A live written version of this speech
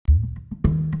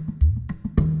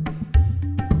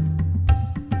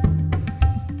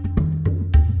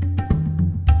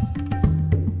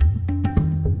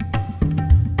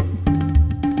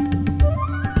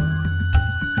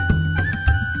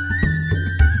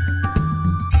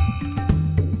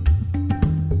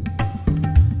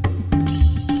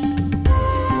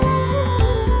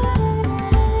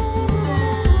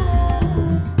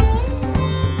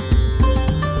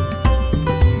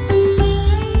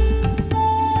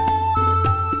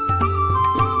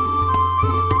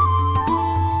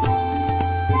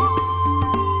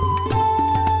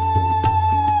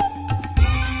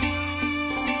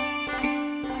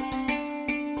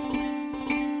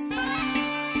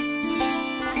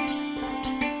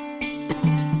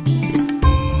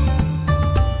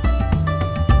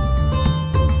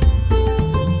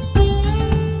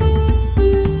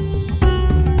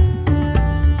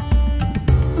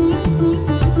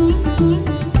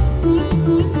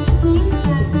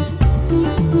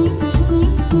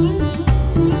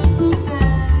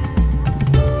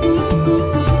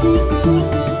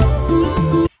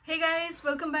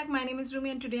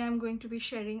and today I'm going to be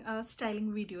sharing a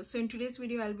styling video. So in today's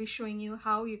video I'll be showing you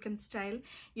how you can style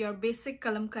your basic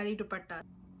Kalamkari dupatta.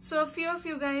 So a few of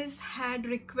you guys had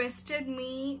requested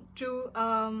me to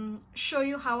show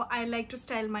you how I like to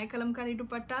style my Kalamkari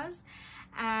dupattas,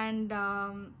 and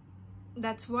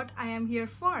that's what I am here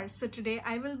for. So today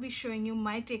I will be showing you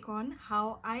my take on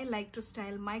how I like to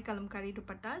style my Kalamkari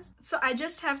dupattas. So I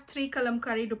just have 3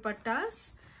 Kalamkari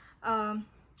dupattas.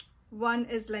 One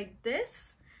is like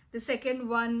this, the second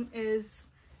one is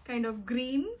kind of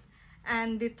green,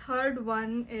 and the third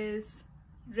one is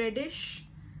reddish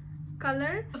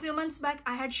color. A few months back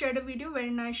I had shared a video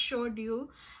wherein I showed you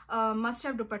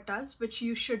must-have dupattas which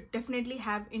you should definitely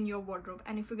have in your wardrobe,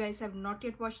 and if you guys have not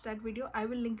yet watched that video, I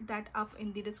will link that up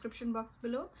in the description box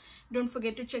below. Don't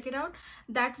forget to check it out.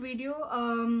 That video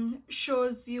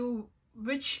shows you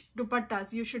which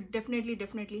dupattas you should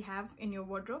definitely have in your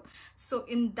wardrobe. So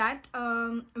in that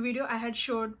video I had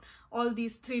showed all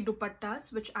these 3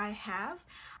 dupattas which I have.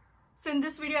 So in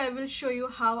this video I will show you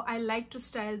how I like to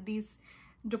style these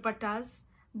dupattas,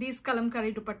 these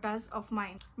Kalamkari dupattas of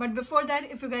mine. But before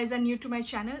that, if you guys are new to my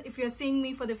channel, if you're seeing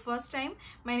me for the first time,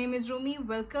 my name is Rumi.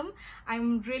 Welcome.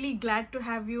 I'm really glad to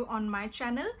have you on my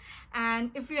channel,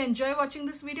 and if you enjoy watching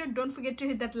this video, don't forget to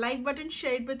hit that like button,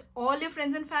 share it with all your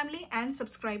friends and family, and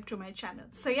subscribe to my channel.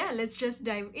 So yeah, let's just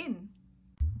dive in.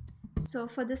 So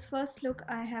for this first look,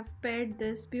 I have paired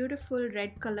this beautiful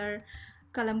red color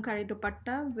Kalamkari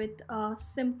dupatta with a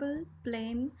simple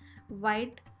plain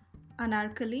white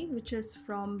anarkali which is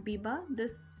from Biba.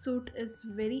 This suit is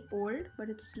very old,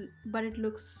 but it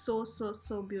looks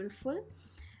so beautiful,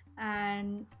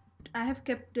 and I have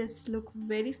kept this look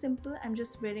very simple. I'm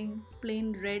just wearing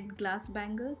plain red glass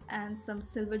bangles and some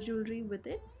silver jewelry with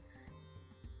it.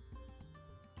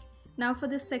 Now for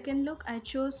the second look, I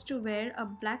chose to wear a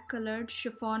black colored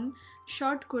chiffon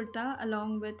short kurta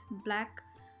along with black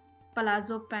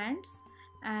palazzo pants,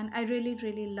 and I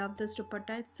really love this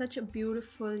dupatta. It's such a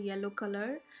beautiful yellow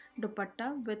color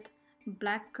dupatta with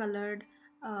black colored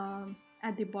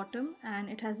at the bottom, and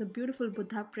it has a beautiful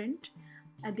Buddha print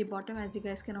at the bottom, as you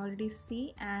guys can already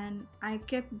see. And I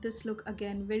kept this look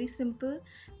again very simple,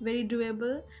 very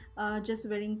doable, just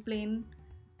wearing plain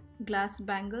glass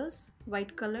bangles,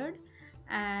 white colored,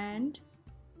 and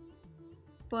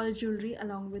pearl jewelry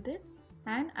along with it,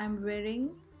 and I'm wearing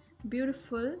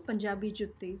beautiful Punjabi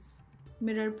juttis,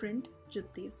 mirror print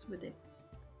juttis with it.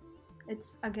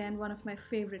 It's again one of my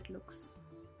favorite looks.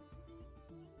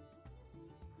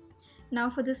 Now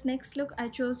for this next look, I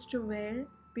chose to wear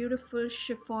beautiful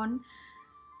chiffon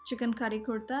chicken curry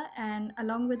kurta, and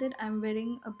along with it I'm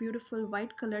wearing a beautiful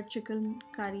white colored chicken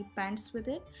curry pants with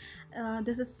it.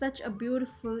 This is such a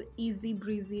beautiful easy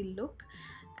breezy look,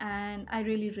 and I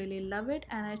really love it,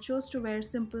 and I chose to wear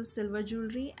simple silver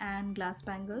jewelry and glass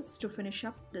bangles to finish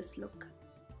up this look.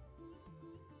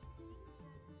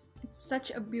 It's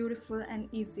such a beautiful and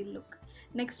easy look.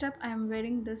 Next up, I am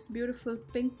wearing this beautiful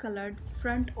pink colored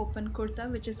front open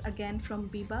kurta which is again from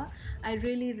Biba. I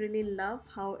really love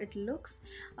how it looks.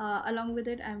 Along with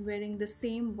it, I'm wearing the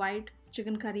same white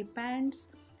chicken curry pants,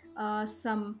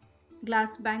 some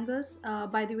glass bangles.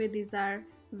 By the way, these are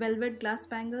velvet glass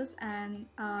bangles, and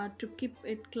to keep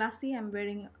it classy, I'm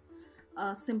wearing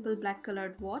a simple black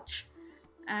colored watch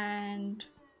and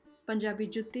Punjabi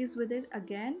juttis with it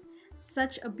again.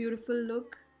 Such a beautiful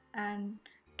look and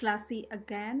classy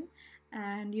again,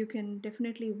 and you can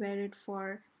definitely wear it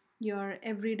for your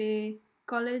everyday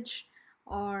college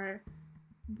or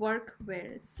work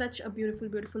wear. It's such a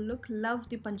beautiful look. Love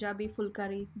the Punjabi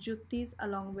fulkari juttis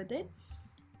along with it.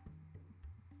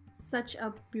 Such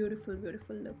a beautiful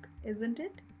look, isn't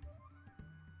it?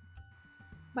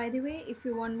 By the way, if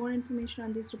you want more information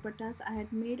on these dupattas, I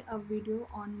had made a video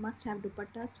on must-have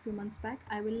dupattas few months back.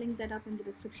 I will link that up in the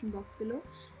description box below.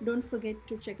 Don't forget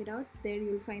to check it out. There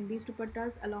you'll find these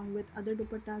dupattas along with other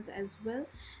dupattas as well,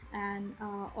 and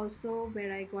also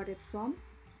where I got it from.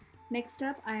 Next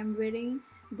up, I am wearing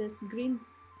this green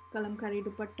Kalamkari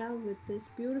dupatta with this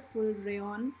beautiful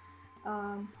rayon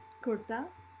kurta.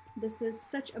 This is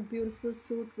such a beautiful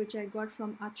suit which I got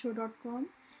from acho.com,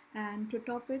 and to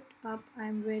top it up,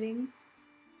 I'm wearing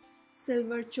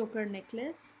silver choker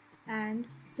necklace and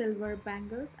silver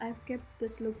bangles. I've kept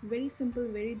this look very simple,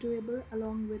 very doable.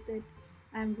 Along with it,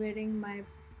 I'm wearing my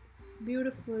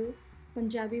beautiful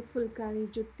Punjabi fulkari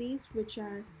juttis which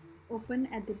are open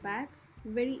at the back.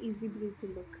 Very easy breezy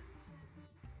look.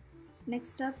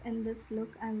 Next up in this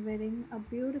look, I'm wearing a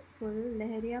beautiful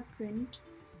lehariya print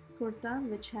kurta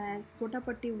which has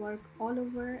kotapatti work all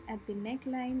over at the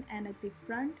neckline and at the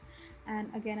front, and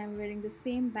again I'm wearing the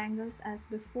same bangles as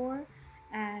before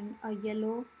and a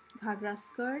yellow ghagra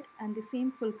skirt and the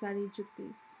same fulkari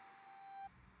juttis.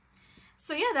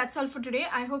 So yeah, that's all for today.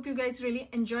 I hope you guys really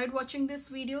enjoyed watching this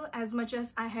video as much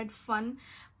as I had fun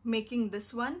making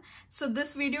this one. So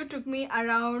this video took me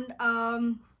around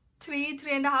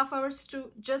 3.5 hours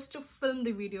to just to film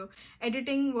the video.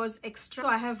 Editing was extra, so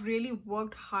I have really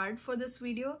worked hard for this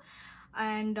video,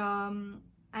 and I'm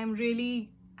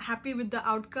really happy with the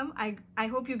outcome. I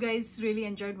hope you guys really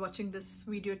enjoyed watching this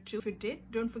video too. If you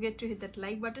did, don't forget to hit that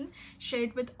like button, share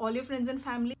it with all your friends and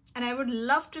family, and I would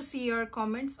love to see your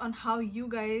comments on how you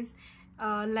guys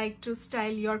like to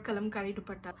style your Kalamkari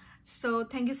dupatta. So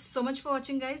thank you so much for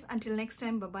watching, guys. Until next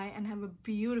time, bye bye, and have a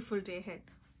beautiful day ahead.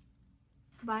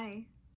 Bye.